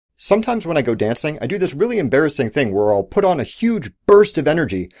Sometimes when I go dancing, I do this really embarrassing thing where I'll put on a huge burst of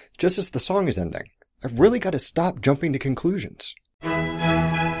energy just as the song is ending. I've really got to stop jumping to conclusions.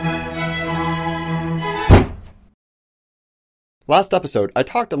 Last episode, I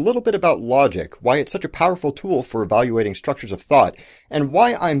talked a little bit about logic, why it's such a powerful tool for evaluating structures of thought, and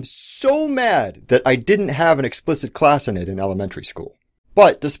why I'm so mad that I didn't have an explicit class in it in elementary school.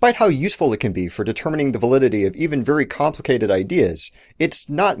 But despite how useful it can be for determining the validity of even very complicated ideas, it's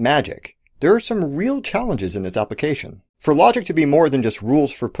not magic. There are some real challenges in its application. For logic to be more than just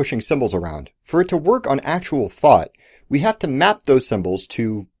rules for pushing symbols around, for it to work on actual thought, we have to map those symbols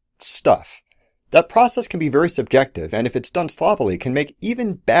to stuff. That process can be very subjective, and if it's done sloppily, can make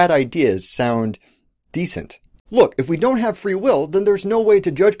even bad ideas sound decent. Look, if we don't have free will, then there's no way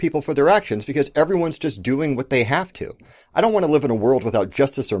to judge people for their actions because everyone's just doing what they have to. I don't want to live in a world without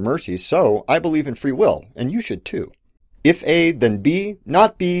justice or mercy, so I believe in free will, and you should too. If A, then B,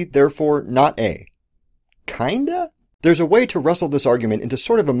 not B, therefore not A. Kinda? There's a way to wrestle this argument into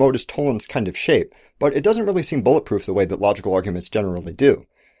sort of a modus tollens kind of shape, but it doesn't really seem bulletproof the way that logical arguments generally do.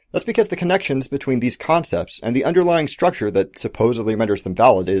 That's because the connections between these concepts and the underlying structure that supposedly renders them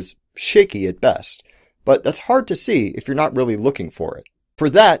valid is shaky at best. But that's hard to see if you're not really looking for it. For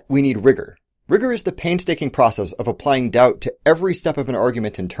that, we need rigor. Rigor is the painstaking process of applying doubt to every step of an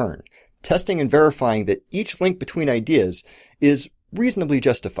argument in turn, testing and verifying that each link between ideas is reasonably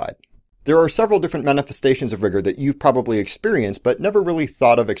justified. There are several different manifestations of rigor that you've probably experienced but never really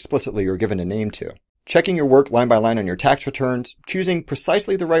thought of explicitly or given a name to. Checking your work line by line on your tax returns, choosing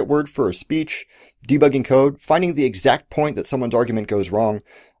precisely the right word for a speech, debugging code, finding the exact point that someone's argument goes wrong.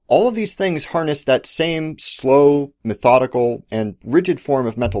 All of these things harness that same slow, methodical, and rigid form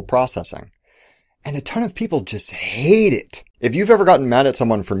of mental processing. And a ton of people just hate it. If you've ever gotten mad at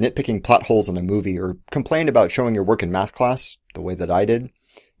someone for nitpicking plot holes in a movie or complained about showing your work in math class, the way that I did,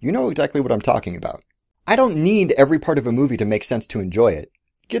 you know exactly what I'm talking about. I don't need every part of a movie to make sense to enjoy it.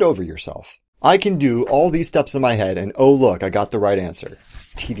 Get over yourself. I can do all these steps in my head and oh look, I got the right answer.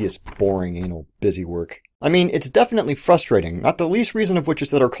 Tedious, boring, anal, busy work. I mean, it's definitely frustrating, not the least reason of which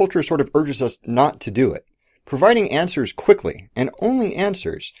is that our culture sort of urges us not to do it. Providing answers quickly, and only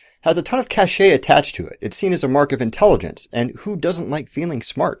answers, has a ton of cachet attached to it. It's seen as a mark of intelligence, and who doesn't like feeling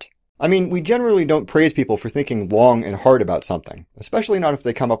smart? I mean, we generally don't praise people for thinking long and hard about something, especially not if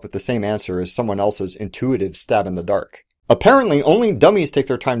they come up with the same answer as someone else's intuitive stab in the dark. Apparently, only dummies take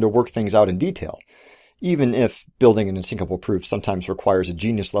their time to work things out in detail, even if building an unsinkable proof sometimes requires a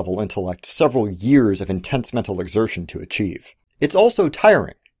genius-level intellect several years of intense mental exertion to achieve. It's also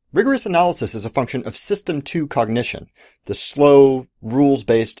tiring. Rigorous analysis is a function of System 2 cognition, the slow,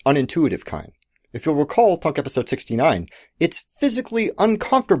 rules-based, unintuitive kind. If you'll recall THUNK episode 69, it's physically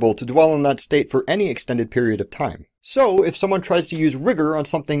uncomfortable to dwell in that state for any extended period of time. So, if someone tries to use rigor on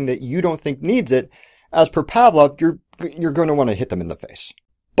something that you don't think needs it, as per Pavlov, you're going to want to hit them in the face.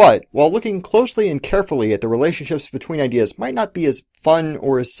 But, while looking closely and carefully at the relationships between ideas might not be as fun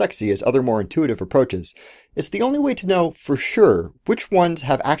or as sexy as other more intuitive approaches, it's the only way to know for sure which ones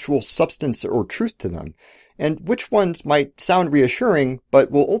have actual substance or truth to them, and which ones might sound reassuring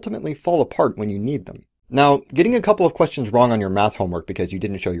but will ultimately fall apart when you need them. Now, getting a couple of questions wrong on your math homework because you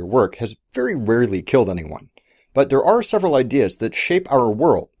didn't show your work has very rarely killed anyone. But there are several ideas that shape our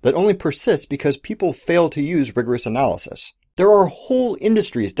world that only persist because people fail to use rigorous analysis. There are whole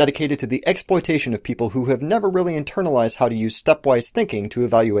industries dedicated to the exploitation of people who have never really internalized how to use stepwise thinking to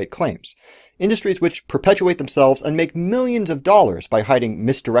evaluate claims. Industries which perpetuate themselves and make millions of dollars by hiding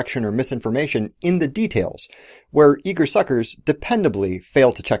misdirection or misinformation in the details, where eager suckers dependably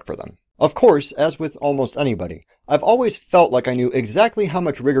fail to check for them. Of course, as with almost anybody, I've always felt like I knew exactly how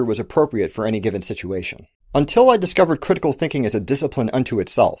much rigor was appropriate for any given situation. Until I discovered critical thinking as a discipline unto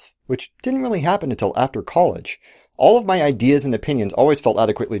itself, which didn't really happen until after college, all of my ideas and opinions always felt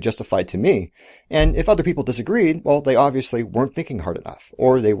adequately justified to me, and if other people disagreed, well, they obviously weren't thinking hard enough,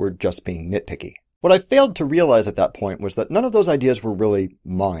 or they were just being nitpicky. What I failed to realize at that point was that none of those ideas were really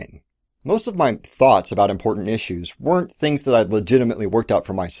mine. Most of my thoughts about important issues weren't things that I'd legitimately worked out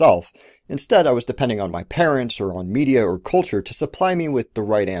for myself. Instead, I was depending on my parents or on media or culture to supply me with the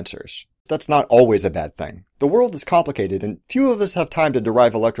right answers. That's not always a bad thing. The world is complicated, and few of us have time to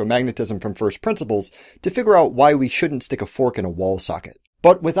derive electromagnetism from first principles to figure out why we shouldn't stick a fork in a wall socket.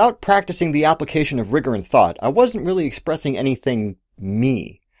 But without practicing the application of rigor and thought, I wasn't really expressing anything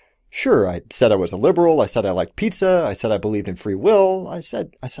me. Sure, I said I was a liberal, I said I liked pizza, I said I believed in free will, I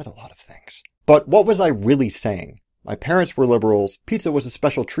said a lot of things. But what was I really saying? My parents were liberals, pizza was a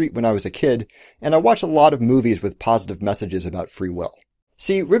special treat when I was a kid, and I watched a lot of movies with positive messages about free will.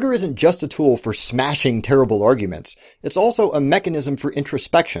 See, rigor isn't just a tool for smashing terrible arguments. It's also a mechanism for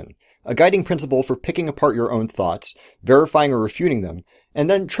introspection, a guiding principle for picking apart your own thoughts, verifying or refuting them, and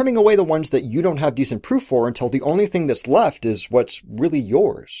then trimming away the ones that you don't have decent proof for until the only thing that's left is what's really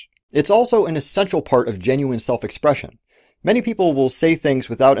yours. It's also an essential part of genuine self-expression. Many people will say things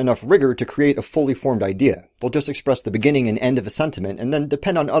without enough rigor to create a fully formed idea. They'll just express the beginning and end of a sentiment and then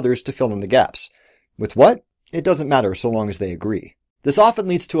depend on others to fill in the gaps. With what? It doesn't matter so long as they agree. This often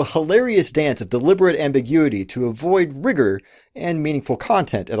leads to a hilarious dance of deliberate ambiguity to avoid rigor and meaningful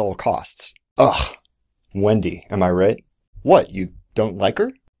content at all costs. Ugh. Wendy, am I right? What, you don't like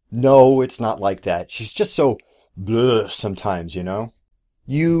her? No, it's not like that. She's just so bleh sometimes, you know?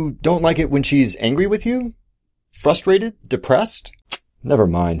 You don't like it when she's angry with you? Frustrated? Depressed? Never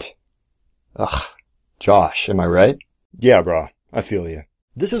mind. Ugh. Josh, am I right? Yeah, bro. I feel you.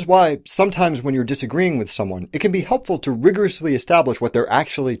 This is why sometimes when you're disagreeing with someone, it can be helpful to rigorously establish what they're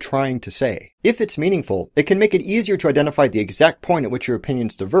actually trying to say. If it's meaningful, it can make it easier to identify the exact point at which your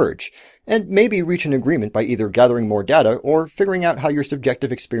opinions diverge, and maybe reach an agreement by either gathering more data or figuring out how your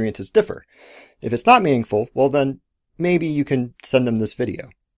subjective experiences differ. If it's not meaningful, well then, maybe you can send them this video.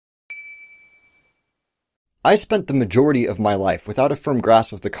 I spent the majority of my life without a firm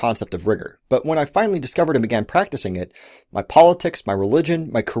grasp of the concept of rigor, but when I finally discovered and began practicing it, my politics, my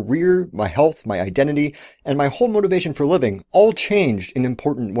religion, my career, my health, my identity, and my whole motivation for living all changed in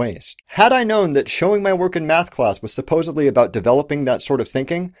important ways. Had I known that showing my work in math class was supposedly about developing that sort of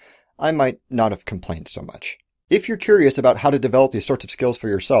thinking, I might not have complained so much. If you're curious about how to develop these sorts of skills for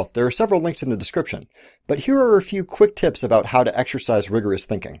yourself, there are several links in the description, but here are a few quick tips about how to exercise rigorous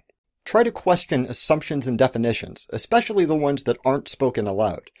thinking. Try to question assumptions and definitions, especially the ones that aren't spoken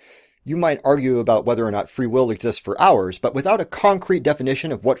aloud. You might argue about whether or not free will exists for hours, but without a concrete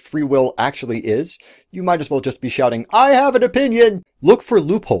definition of what free will actually is, you might as well just be shouting, "I have an opinion!" Look for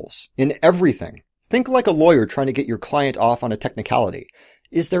loopholes in everything. Think like a lawyer trying to get your client off on a technicality.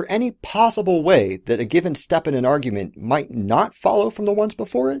 Is there any possible way that a given step in an argument might not follow from the ones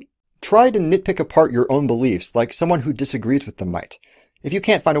before it? Try to nitpick apart your own beliefs like someone who disagrees with them might. If you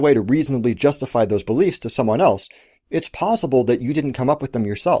can't find a way to reasonably justify those beliefs to someone else, it's possible that you didn't come up with them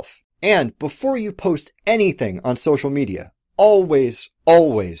yourself. And before you post anything on social media, always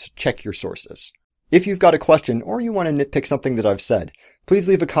check your sources. If you've got a question or you want to nitpick something that I've said, please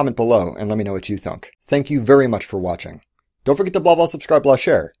leave a comment below and let me know what you think. Thank you very much for watching. Don't forget to blah blah subscribe, blah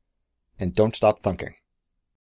share, and don't stop thunking.